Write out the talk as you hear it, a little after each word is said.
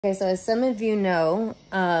Okay, so as some of you know,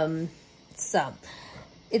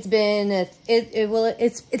 it's been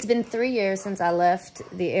it's been 3 years since I left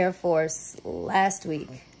the Air Force last week,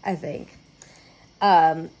 I think.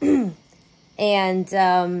 And I'm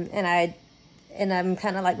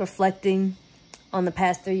kind of like reflecting on the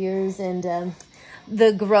past 3 years and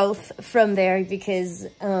the growth from there because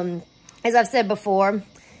as I've said before,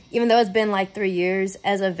 even though it's been like 3 years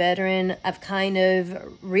as a veteran, I've kind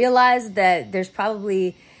of realized that there's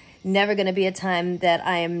probably never going to be a time that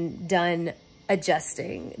I am done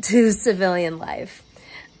adjusting to civilian life.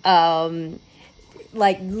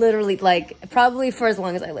 Like literally, like probably for as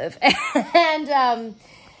long as I live. I'm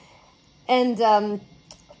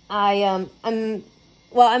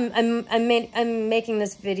making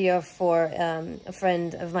this video for a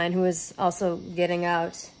friend of mine who is also getting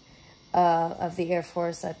out of the Air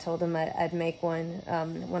Force. I told him I'd make one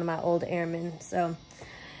of my old airmen. So,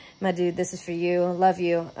 my dude, this is for you. Love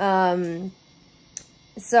you.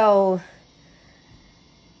 So,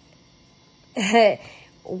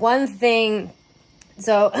 one thing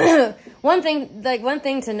to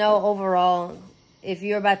know overall, if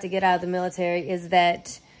you're about to get out of the military, is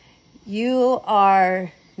that you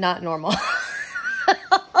are not normal.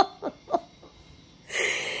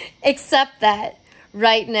 Accept that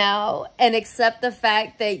right now and accept the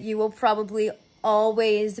fact that you will probably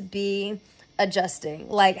always be adjusting.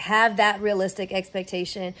 Like, have that realistic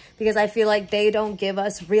expectation, because I feel like they don't give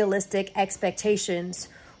us realistic expectations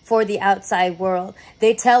for the outside world.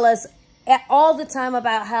 They tell us all the time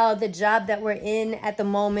about how the job that we're in at the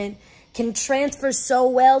moment can transfer so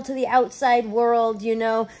well to the outside world, you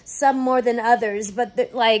know, some more than others. But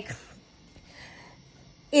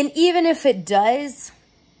even if it does,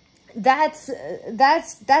 that's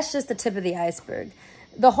just the tip of the iceberg.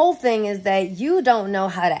 The whole thing is that you don't know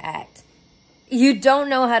how to act. You don't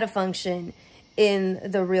know how to function in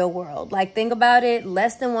the real world. Like, think about it.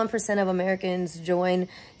 Less than 1% of Americans join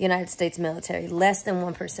the United States military. Less than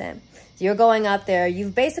 1%. You're going out there.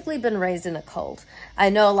 You've basically been raised in a cult. I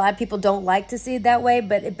know a lot of people don't like to see it that way,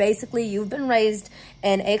 but basically you've been raised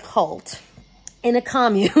in a cult, in a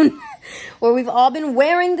commune, where we've all been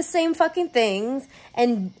wearing the same fucking things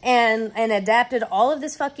and adapted all of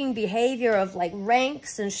this fucking behavior of like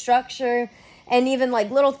ranks and structure. And even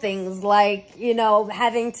like little things like, you know,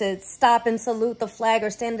 having to stop and salute the flag or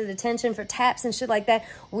stand at attention for taps and shit like that.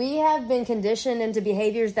 We have been conditioned into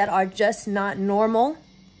behaviors that are just not normal.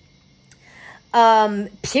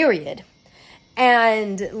 Period.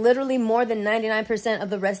 And literally more than 99% of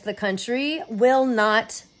the rest of the country will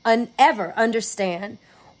not ever understand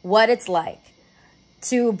what it's like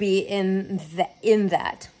to be in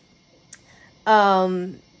that.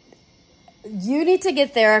 You need to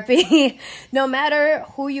get therapy. No matter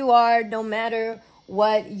who you are, no matter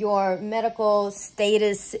what your medical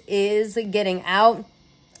status is getting out,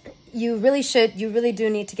 you really do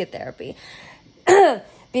need to get therapy.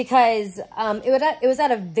 Because it was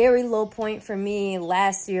at a very low point for me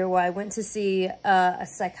last year where I went to see a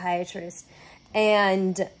psychiatrist,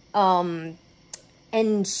 and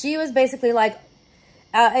she was basically like,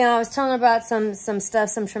 I was telling her about some stuff,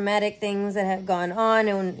 some traumatic things that have gone on,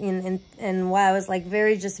 and why I was like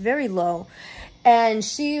very low. And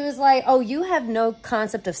she was like, "Oh, you have no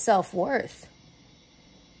concept of self-worth."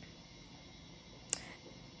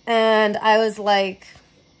 And I was like,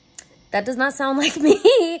 that does not sound like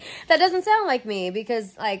me. That doesn't sound like me,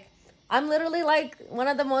 because like I'm literally like one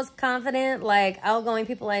of the most confident, like outgoing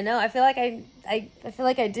people I know. I feel like I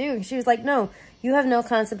do. She was like, "No, you have no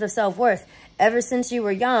concept of self-worth. Ever since you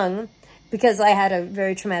were young," because I had a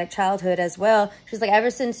very traumatic childhood as well. She's like,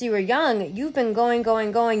 "Ever since you were young, you've been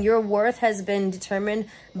going. Your worth has been determined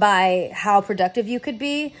by how productive you could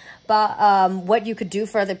be, by what you could do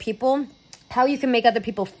for other people, how you can make other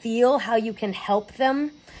people feel, how you can help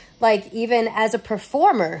them. Like, even as a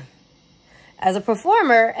performer,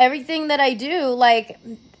 everything that I do, like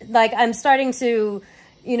I'm starting to,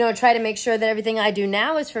 you know, try to make sure that everything I do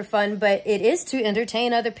now is for fun, but it is to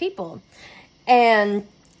entertain other people." And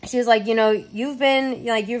she was like, "You know, you've been,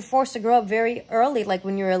 like, you're forced to grow up very early, like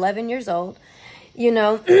when you're 11 years old, you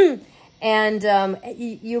know, and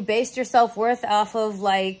you based your self-worth off of,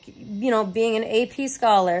 like, you know, being an AP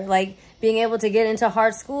scholar, like being able to get into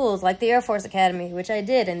hard schools like the Air Force Academy," which I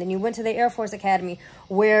did. And then you went to the Air Force Academy,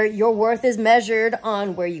 where your worth is measured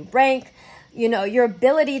on where you rank, you know, your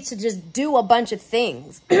ability to just do a bunch of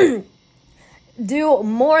things, do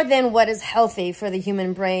more than what is healthy for the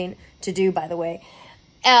human brain to do, by the way.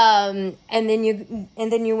 And then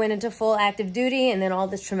you went into full active duty, and then all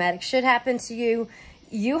this traumatic shit happened to you.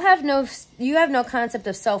 You have no concept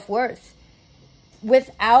of self-worth.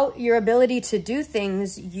 without your ability to do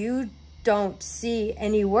things, you don't see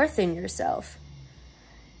any worth in yourself.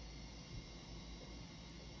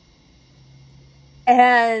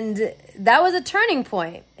 And that was a turning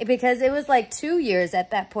point, because it was like 2 years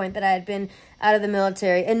at that point that I had been out of the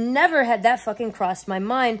military, and never had that fucking crossed my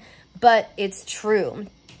mind. But it's true.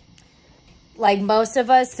 Like, most of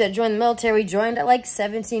us that joined the military joined at like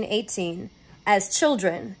 17, 18 as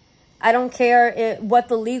children. I don't care what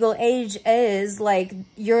the legal age is. Like,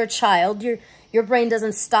 you're a child. Your brain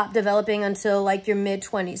doesn't stop developing until like your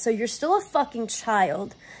mid-20s. So you're still a fucking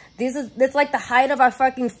child. It's like the height of our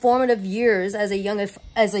fucking formative years as a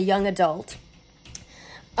young adult.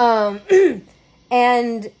 And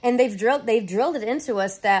they've drilled it into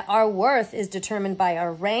us that our worth is determined by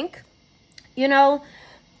our rank, you know,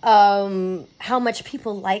 how much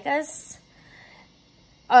people like us,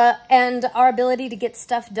 and our ability to get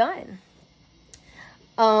stuff done.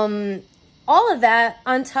 All of that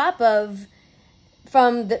on top of,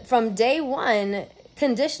 from day one,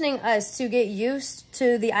 conditioning us to get used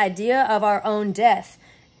to the idea of our own death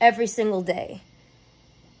every single day.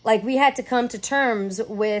 Like, we had to come to terms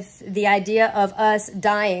with the idea of us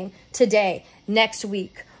dying today, next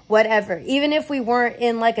week, whatever. Even if we weren't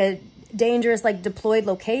in like a dangerous, like, deployed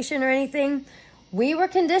location or anything, we were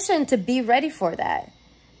conditioned to be ready for that,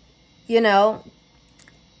 you know?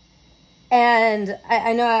 And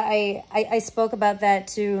I know I spoke about that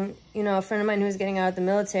to, you know, a friend of mine who was getting out of the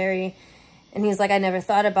military, and he's like, I never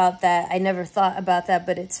thought about that. I never thought about that,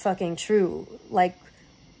 but it's fucking true. Like,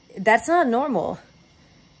 that's not normal.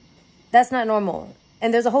 That's not normal.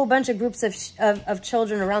 And there's a whole bunch of groups of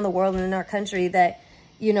children around the world and in our country that,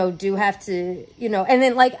 you know, do have to, you know, and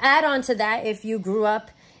then like add on to that, if you grew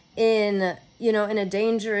up in, you know, in a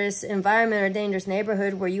dangerous environment or a dangerous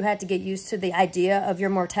neighborhood where you had to get used to the idea of your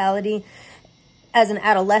mortality as an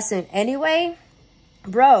adolescent anyway,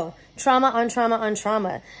 bro, trauma on trauma on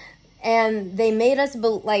trauma. And they made us,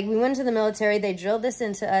 like, we went to the military, they drilled this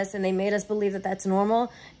into us, and they made us believe that that's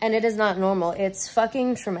normal. And it is not normal. It's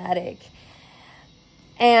fucking traumatic.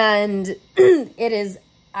 And it is,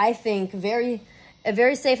 I think, a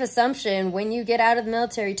very safe assumption when you get out of the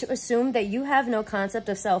military to assume that you have no concept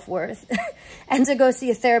of self-worth and to go see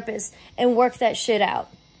a therapist and work that shit out.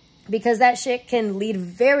 Because that shit can lead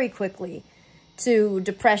very quickly to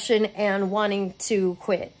depression and wanting to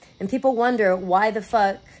quit. And people wonder why the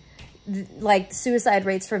fuck, like, suicide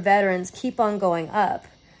rates for veterans keep on going up.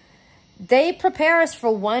 They prepare us for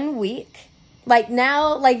 1 week. Like,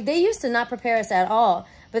 now, like, they used to not prepare us at all.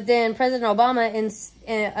 But then President Obama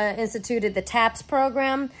instituted the TAPS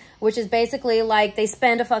program, which is basically like they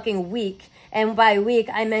spend a fucking week. And by week,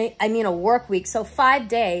 I mean a work week. So 5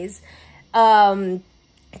 days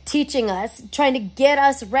teaching us, trying to get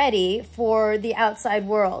us ready for the outside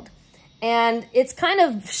world. And it's kind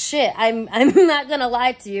of shit. I'm not gonna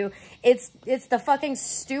lie to you. It's the fucking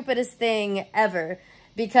stupidest thing ever,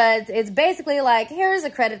 because it's basically like, here's a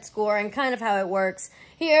credit score and kind of how it works.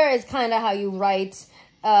 Here is kind of how you write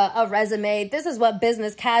a resume. This is what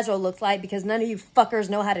business casual looks like, because none of you fuckers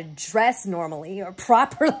know how to dress normally or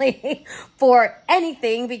properly for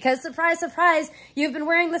anything, because surprise, surprise, you've been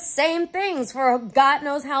wearing the same things for God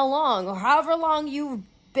knows how long, or however long you've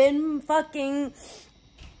been fucking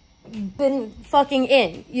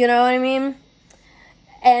in, you know what I mean?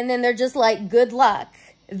 And then they're just like, good luck.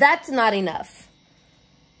 That's not enough.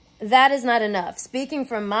 That is not enough. Speaking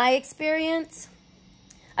from my experience,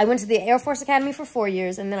 I went to the Air Force Academy for 4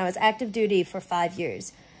 years, and then I was active duty for 5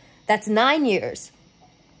 years. That's 9 years.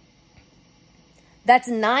 That's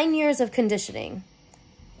 9 years of conditioning.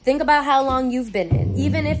 Think about how long you've been in.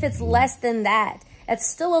 Even if it's less than that, it's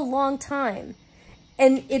still a long time.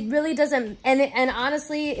 And it really doesn't, and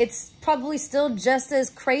honestly, it's probably still just as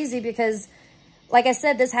crazy, because, like I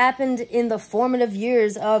said, this happened in the formative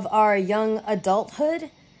years of our young adulthood,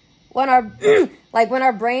 when our when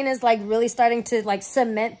our brain is like really starting to like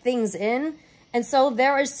cement things in. And so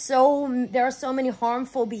there are so many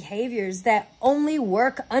harmful behaviors that only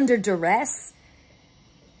work under duress.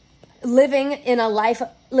 Living in a life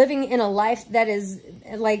that is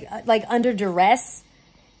like under duress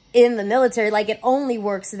in the military, like, it only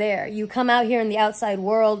works there. You come out here in the outside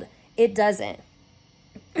world, it doesn't.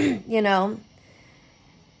 You know,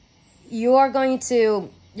 you're going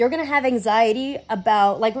to have anxiety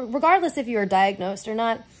about, like, regardless if you're diagnosed or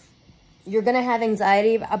not, you're going to have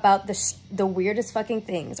anxiety about the weirdest fucking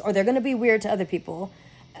things, or they're going to be weird to other people,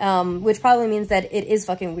 which probably means that it is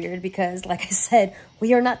fucking weird, because, like I said,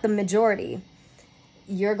 we are not the majority.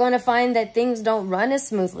 You're going to find that things don't run as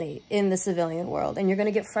smoothly in the civilian world, and you're going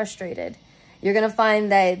to get frustrated. You're going to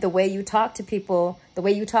find that the way you talk to people, in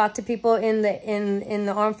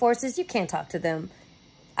the armed forces, you can't talk to them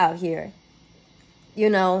out here. You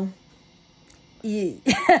know, you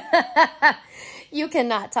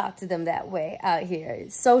cannot talk to them that way out here.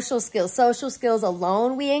 Social skills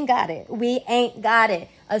alone, we ain't got it. We ain't got it.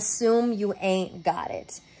 Assume you ain't got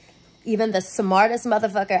it. Even the smartest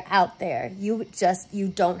motherfucker out there, you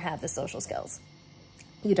don't have the social skills.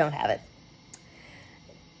 You don't have it.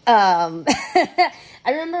 I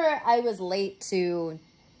remember I was late to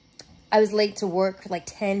work for like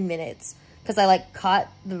 10 minutes because I like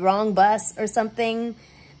caught the wrong bus or something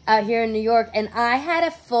out here in New York, and I had a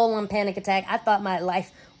full-on panic attack. I thought my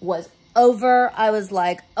life was over. I was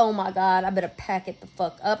like, oh my God, I better pack it the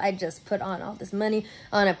fuck up. I just put on all this money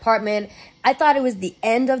on an apartment. I thought it was the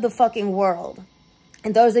end of the fucking world.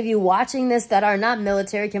 And those of you watching this that are not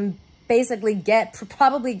military can basically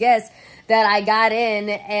probably guess that I got in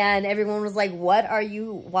and everyone was like, why are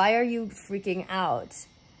you freaking out?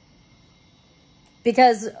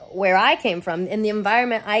 Because where I came from, in the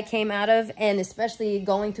environment I came out of, and especially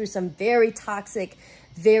going through some very toxic,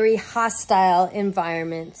 very hostile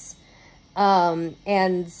environments,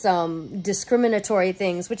 and some discriminatory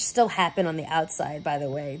things, which still happen on the outside, by the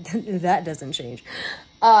way. That doesn't change.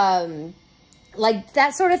 Like,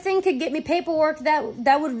 that sort of thing could get me paperwork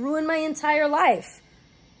that would ruin my entire life.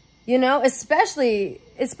 You know, especially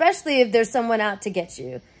if there's someone out to get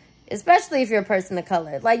you. Especially if you're a person of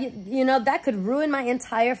color. Like, you know, that could ruin my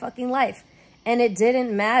entire fucking life. And it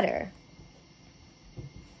didn't matter.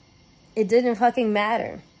 It didn't fucking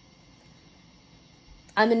matter.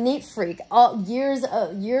 I'm a neat freak. All years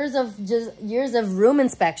of room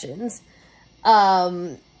inspections.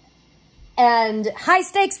 And high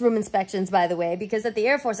stakes room inspections, by the way, because at the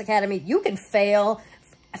Air Force Academy, you can fail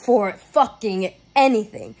for fucking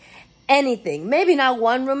anything. Anything. Maybe not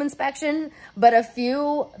one room inspection, but a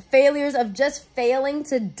few failures of just failing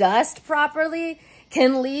to dust properly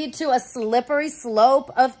can lead to a slippery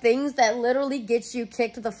slope of things that literally gets you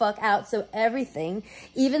kicked the fuck out. So everything,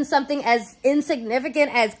 even something as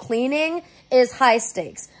insignificant as cleaning, is high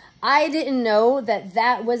stakes. I didn't know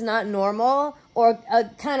that was not normal or a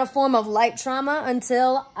kind of form of light trauma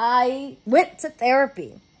until I went to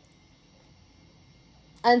therapy.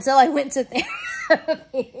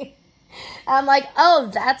 I'm like,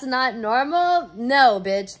 oh, that's not normal? No,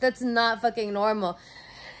 bitch, that's not fucking normal.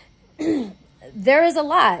 There is a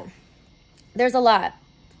lot. There's a lot.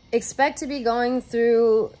 Expect to be going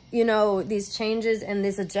through, you know, these changes and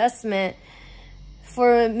this adjustment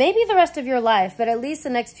for maybe the rest of your life, but at least the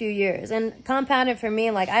next few years. And compounded for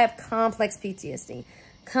me, like, I have complex PTSD.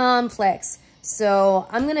 Complex. So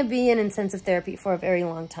I'm going to be in intensive therapy for a very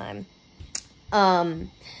long time.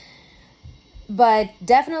 But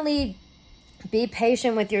definitely be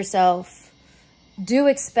patient with yourself. Do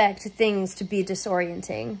expect things to be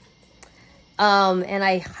disorienting. And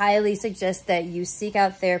I highly suggest that you seek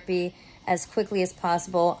out therapy as quickly as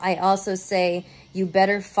possible. I also say you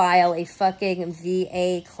better file a fucking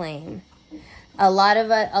VA claim. A lot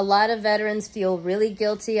of veterans feel really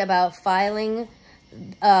guilty about filing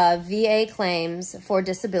VA claims for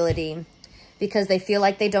disability because they feel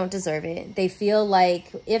like they don't deserve it. They feel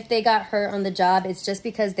like if they got hurt on the job, it's just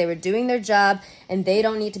because they were doing their job and they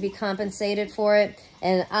don't need to be compensated for it.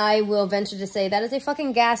 And I will venture to say that is a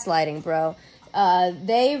fucking gaslighting, bro.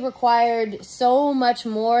 They required so much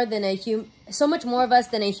more of us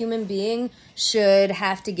than a human being should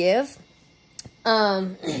have to give. And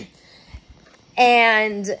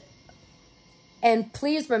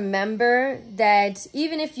please remember that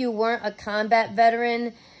even if you weren't a combat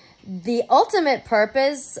veteran, the ultimate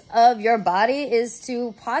purpose of your body is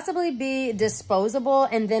to possibly be disposable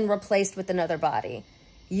and then replaced with another body.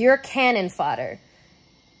 You're cannon fodder.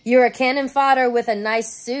 You're a cannon fodder with a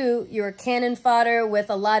nice suit. You're a cannon fodder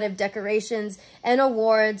with a lot of decorations and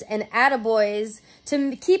awards and attaboys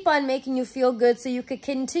to keep on making you feel good so you could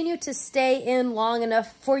continue to stay in long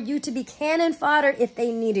enough for you to be cannon fodder if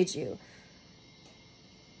they needed you.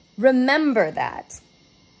 Remember that.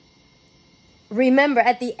 Remember,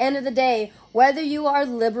 at the end of the day, whether you are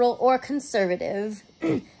liberal or conservative,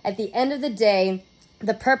 at the end of the day,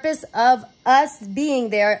 the purpose of us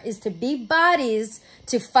being there is to be bodies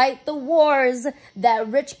to fight the wars that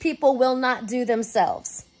rich people will not do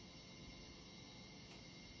themselves.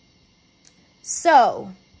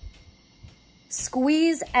 So,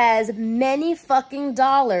 squeeze as many fucking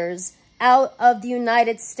dollars out of the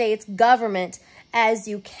United States government as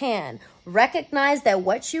you can. Recognize that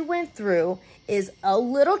what you went through is a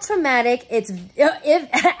little traumatic. If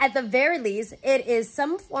at the very least, it is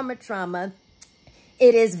some form of trauma.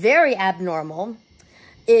 It is very abnormal.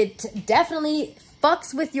 It definitely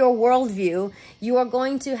fucks with your worldview. You are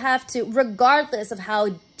going to have to, regardless of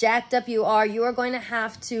how jacked up you are, you are going to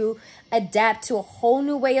have to adapt to a whole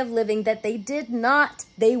new way of living that they did not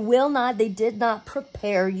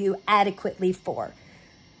prepare you adequately for.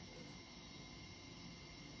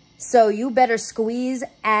 So you better squeeze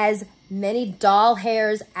as many doll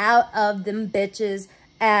hairs out of them bitches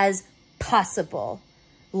as possible.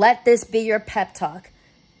 Let this be your pep talk.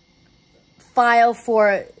 File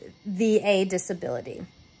for VA disability.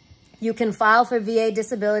 You can file for VA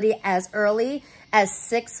disability as early as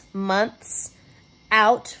 6 months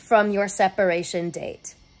out from your separation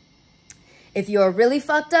date. If you're really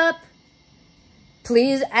fucked up,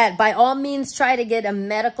 please, by all means, try to get a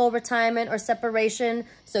medical retirement or separation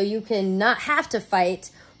so you can not have to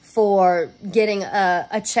fight for getting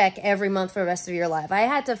a check every month for the rest of your life. I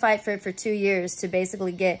had to fight for it for 2 years to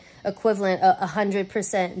basically get equivalent of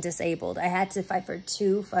 100% disabled. I had to fight for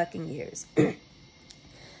 2 fucking years.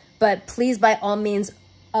 But please, by all means,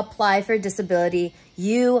 apply for disability.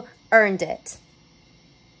 You earned it.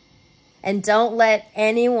 And don't let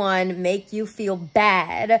anyone make you feel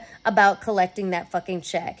bad about collecting that fucking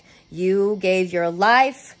check. You gave your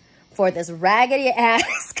life for this raggedy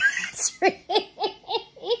ass country.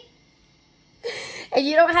 And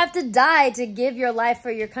you don't have to die to give your life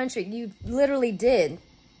for your country. You literally did.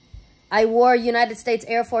 I wore United States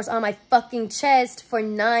Air Force on my fucking chest for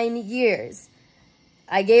 9 years.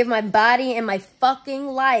 I gave my body and my fucking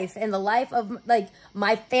life and the life of, like,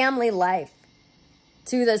 my family life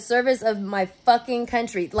to the service of my fucking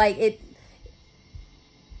country. Like,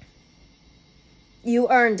 you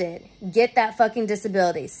earned it. Get that fucking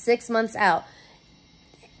disability. 6 months out.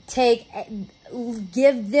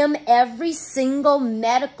 Give them every single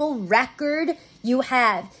medical record you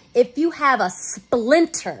have. If you have a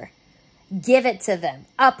splinter, give it to them.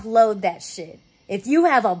 Upload that shit. If you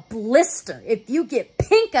have a blister, if you get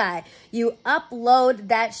pink eye, you upload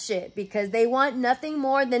that shit because they want nothing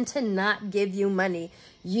more than to not give you money.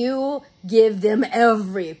 You give them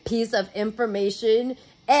every piece of information,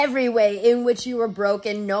 every way in which you were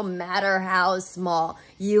broken, no matter how small.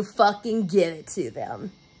 You fucking give it to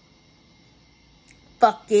them.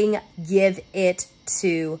 Fucking give it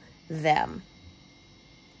to them.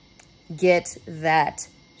 Get that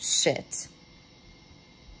shit.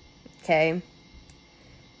 Okay?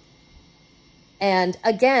 And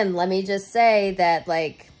again, let me just say that,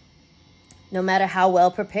 like, no matter how well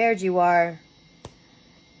prepared you are,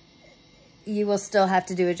 you will still have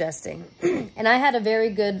to do adjusting. And I had a very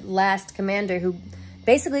good last commander who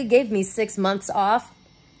basically gave me 6 months off.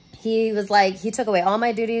 He was like, he took away all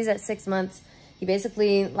my duties at 6 months. He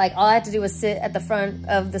basically, like, all I had to do was sit at the front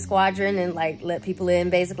of the squadron and, like, let people in,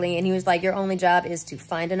 basically. And he was like, your only job is to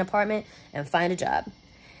find an apartment and find a job.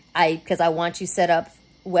 Because I want you set up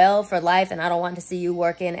well for life, and I don't want to see you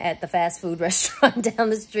working at the fast food restaurant down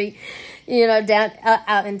the street, you know,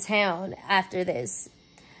 out in town after this.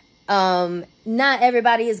 Not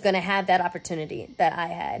everybody is going to have that opportunity that I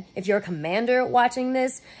had. If you're a commander watching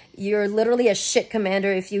this, you're literally a shit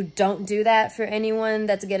commander if you don't do that for anyone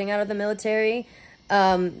that's getting out of the military.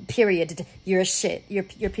 Period. You're a shit. You're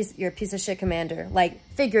a piece of shit commander. Like,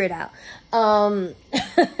 figure it out.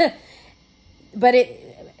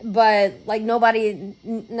 But like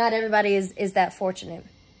not everybody is that fortunate.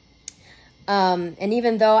 And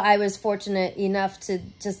even though I was fortunate enough to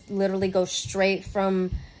just literally go straight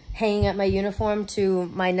from hanging up my uniform to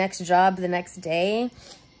my next job the next day,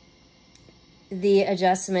 the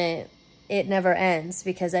adjustment, it never ends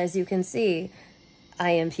because, as you can see,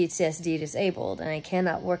 I am PTSD disabled and I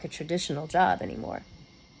cannot work a traditional job anymore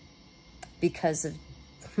because of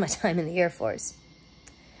my time in the Air Force.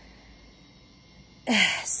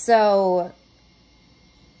 So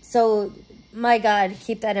my God,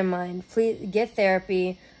 keep that in mind. Please get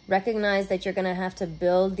therapy. Recognize that you're going to have to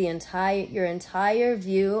build your entire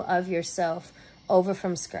view of yourself over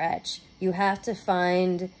from scratch. You have to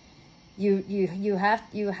find you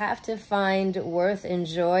have to find worth and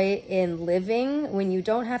joy in living when you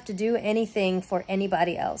don't have to do anything for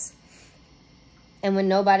anybody else. And when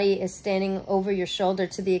nobody is standing over your shoulder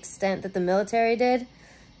to the extent that the military did,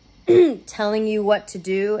 telling you what to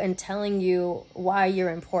do and telling you why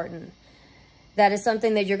you're important. That is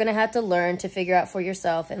something that you're going to have to learn to figure out for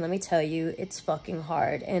yourself. And let me tell you, it's fucking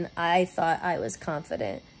hard. And I thought I was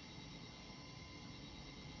confident.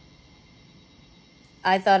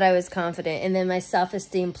 And then my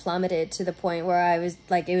self-esteem plummeted to the point where I was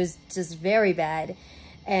like, it was just very bad.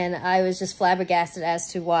 And I was just flabbergasted as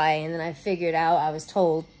to why. And then I figured out, I was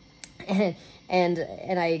told, and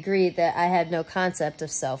I agreed that I had no concept of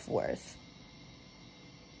self-worth.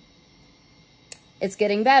 It's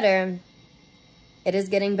getting better. It is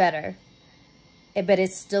getting better. But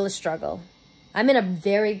it's still a struggle. I'm in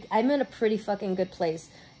a pretty fucking good place.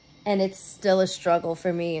 And it's still a struggle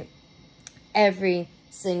for me every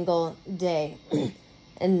single day.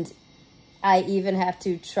 And I even have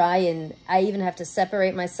to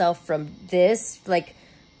separate myself from this, like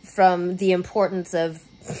from the importance of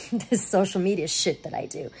this social media shit that I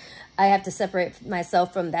do. I have to separate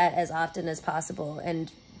myself from that as often as possible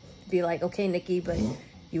and be like, okay, Nikki, but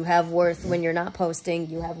you have worth when you're not posting.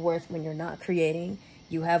 You have worth when you're not creating.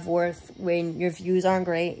 You have worth when your views aren't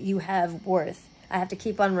great. You have worth. I have to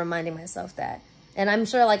keep on reminding myself that. And I'm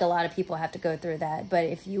sure like a lot of people have to go through that. But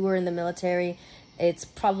if you were in the military, it's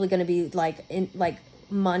probably going to be like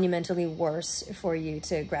monumentally worse for you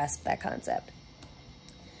to grasp that concept.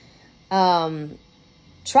 Try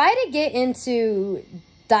to get into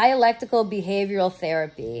dialectical behavioral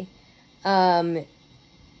therapy.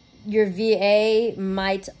 Your VA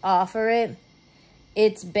might offer it.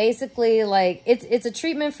 It's basically like, it's a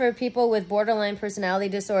treatment for people with borderline personality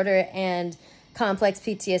disorder and complex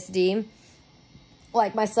PTSD,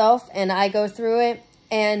 like myself, and I go through it.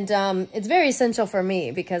 And it's very essential for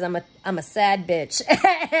me because I'm a sad bitch.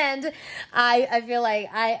 And I feel like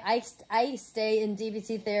I stay in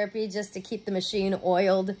DBT therapy just to keep the machine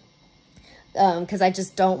oiled, because I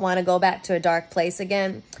just don't want to go back to a dark place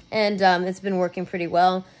again. And it's been working pretty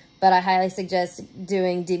well. But I highly suggest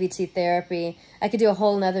doing DBT therapy. I could do a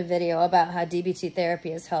whole nother video about how DBT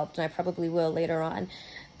therapy has helped, and I probably will later on.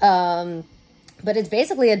 But it's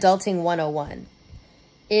basically adulting 101.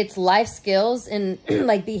 It's life skills and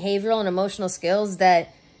like behavioral and emotional skills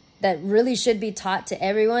that really should be taught to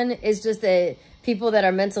everyone. It's just that people that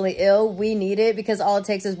are mentally ill, we need it because all it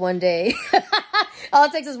takes is one day. All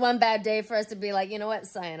it takes is one bad day for us to be like, you know what,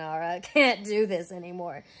 sayonara, I can't do this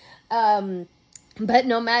anymore. But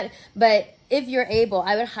if you're able,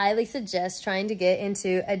 I would highly suggest trying to get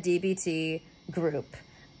into a DBT group.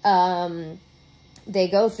 They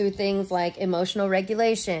go through things like emotional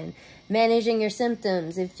regulation, managing your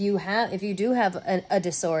symptoms if you do have a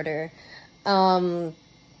disorder.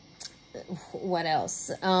 What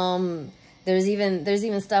else? There's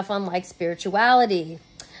even stuff on like spirituality,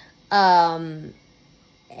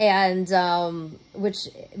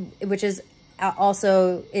 which is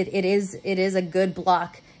also it is a good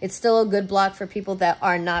block. It's still a good block for people that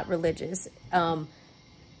are not religious.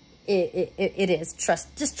 It is.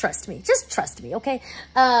 Just trust me, okay?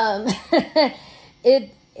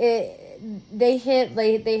 They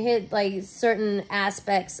hit like certain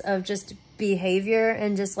aspects of just behavior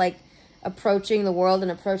and just like approaching the world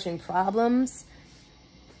and approaching problems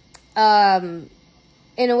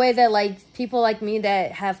in a way that like people like me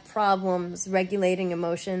that have problems regulating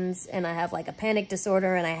emotions, and I have like a panic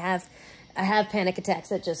disorder, and I have panic attacks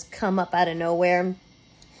that just come up out of nowhere.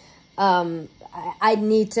 I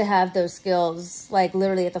need to have those skills like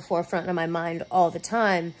literally at the forefront of my mind all the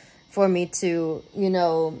time for me to, you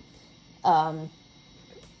know,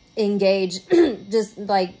 engage, just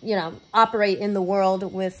like, you know, operate in the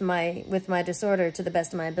world with my disorder to the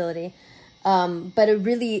best of my ability. But it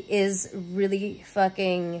really is really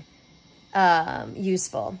fucking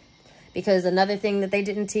useful, because another thing that they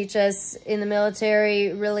didn't teach us in the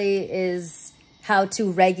military really is how to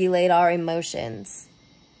regulate our emotions.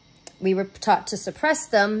 We were taught to suppress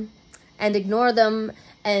them and ignore them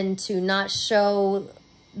and to not show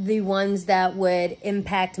the ones that would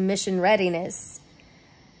impact mission readiness.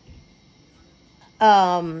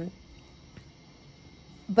 But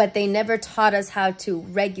they never taught us how to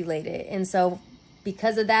regulate it. And so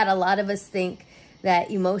because of that, a lot of us think that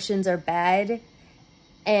emotions are bad.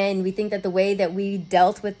 And we think that the way that we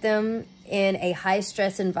dealt with them in a high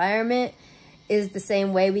stress environment is the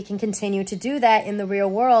same way we can continue to do that in the real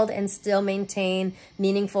world and still maintain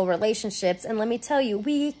meaningful relationships. And let me tell you,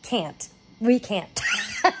 we can't. We can't.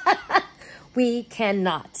 We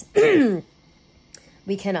cannot.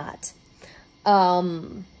 We cannot.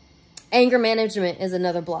 Anger management is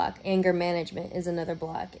another block. Anger management is another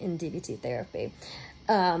block in DBT therapy.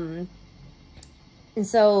 And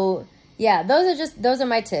so, yeah, those are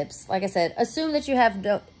my tips. Like I said, assume that you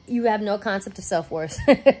have no concept of self-worth.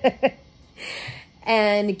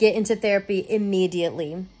 And get into therapy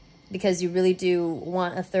immediately, because you really do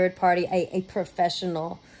want a third party, a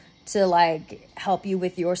professional, to like help you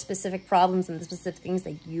with your specific problems and the specific things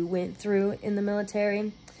that you went through in the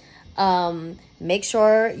military. Make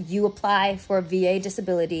sure you apply for VA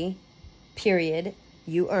disability, period.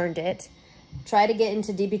 You earned it. Try to get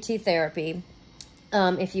into DBT therapy,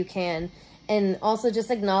 if you can. And also just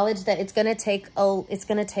acknowledge that it's going to take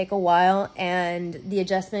a while, and the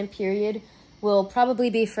adjustment period will probably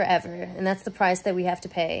be forever. And that's the price that we have to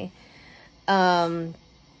pay. And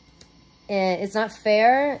it's not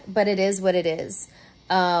fair, but it is what it is.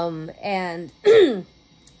 And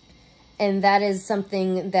and that is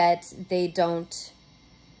something that they don't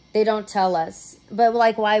tell us. But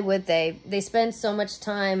like, why would they? They spend so much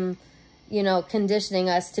time, you know, conditioning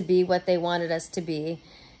us to be what they wanted us to be.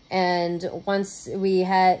 And once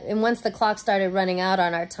the clock started running out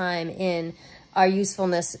on our time in our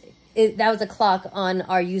usefulness, that was a clock on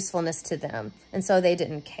our usefulness to them. And so they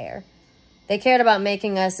didn't care. They cared about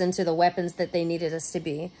making us into the weapons that they needed us to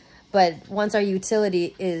be. But once our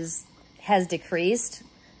utility has decreased,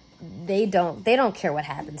 they don't care what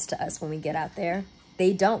happens to us when we get out there.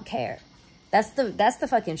 They don't care. That's the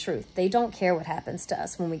fucking truth. They don't care what happens to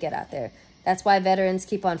us when we get out there. That's why veterans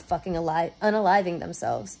keep on fucking unaliving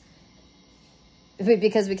themselves.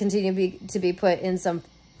 Because we continue to be put in some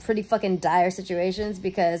pretty fucking dire situations,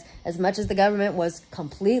 because as much as the government was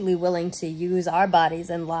completely willing to use our bodies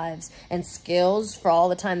and lives and skills for all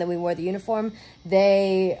the time that we wore the uniform,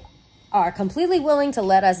 they are completely willing to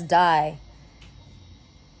let us die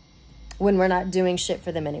when we're not doing shit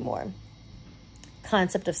for them anymore.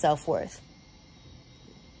 Concept of self-worth.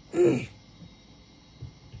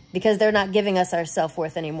 Because they're not giving us our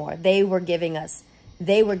self-worth anymore. They were giving us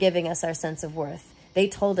our sense of worth. They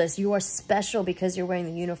told us, you are special because you're wearing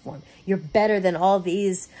the uniform. You're better than all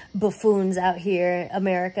these buffoons out here,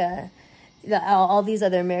 America. All these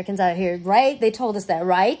other Americans out here, right? They told us that,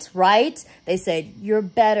 right? Right? They said, you're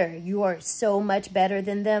better. You are so much better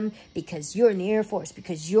than them because you're in the Air Force,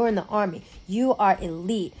 because you're in the Army. You are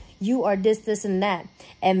elite. You are this, and that.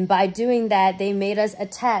 And by doing that, they made us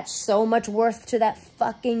attach so much worth to that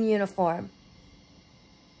fucking uniform.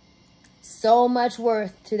 So much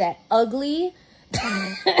worth to that ugly...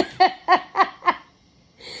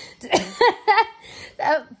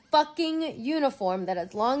 that fucking uniform, that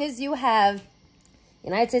as long as you have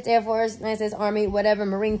United States Air Force, United States Army, whatever,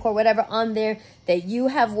 Marine Corps, whatever on there, that you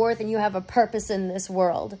have worth and you have a purpose in this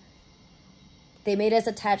world. They made us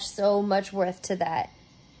attach so much worth to that,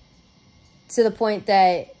 to the point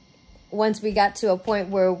that once we got to a point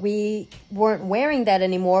where we weren't wearing that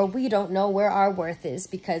anymore, we don't know where our worth is,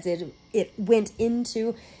 because it went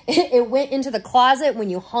into the closet when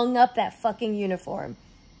you hung up that fucking uniform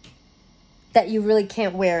that you really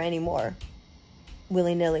can't wear anymore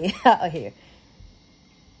willy-nilly out here.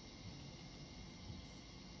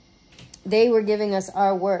 They were giving us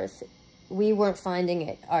our worth. We weren't finding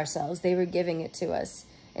it ourselves. They were giving it to us,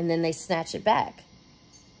 and then they snatch it back.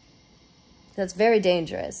 That's very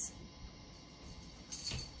dangerous.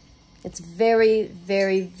 It's very,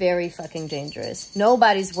 very, very fucking dangerous.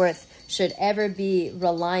 Nobody's worth should ever be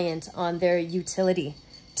reliant on their utility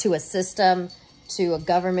to a system, to a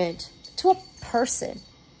government, to a person.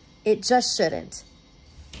 It just shouldn't.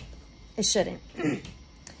 It shouldn't.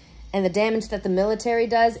 And the damage that the military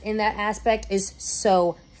does in that aspect is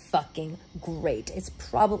so fucking great. It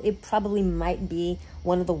probably might be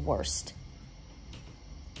one of the worst.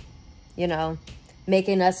 You know,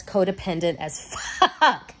 making us codependent as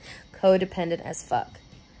fuck. Codependent as fuck.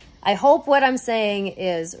 I hope what I'm saying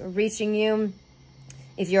is reaching you.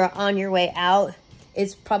 If you're on your way out,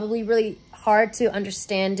 it's probably really hard to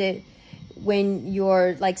understand it when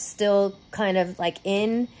you're like still kind of like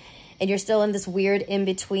in, and you're still in this weird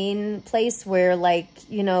in-between place where, like,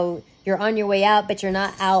 you know, you're on your way out, but you're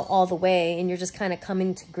not out all the way, and you're just kind of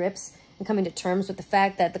coming to grips and coming to terms with the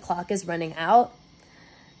fact that the clock is running out.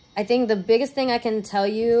 I think the biggest thing I can tell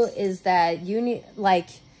you is that you need, like,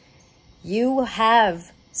 you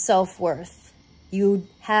have self-worth. You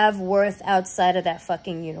have worth outside of that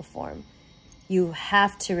fucking uniform. You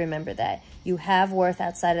have to remember that. You have worth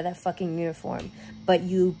outside of that fucking uniform. But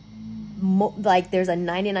you, like, there's a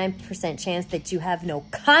 99% chance that you have no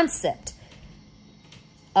concept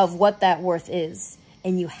of what that worth is.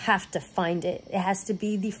 And you have to find it. It has to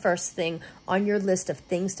be the first thing on your list of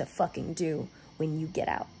things to fucking do when you get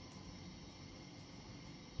out.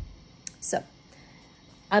 So,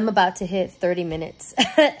 I'm about to hit 30 minutes,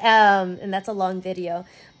 and that's a long video,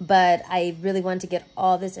 but I really wanted to get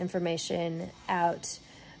all this information out,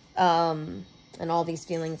 and all these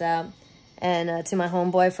feelings out. And to my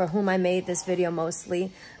homeboy, for whom I made this video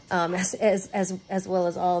mostly, as well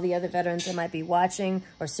as all the other veterans that might be watching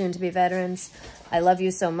or soon to be veterans, I love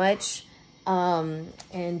you so much,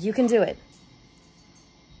 and you can do it.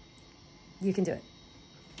 You can do it.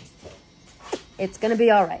 It's gonna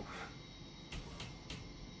be all right.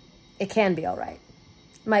 It can be all right.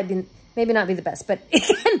 Might be, maybe not be the best, but it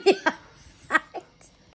can be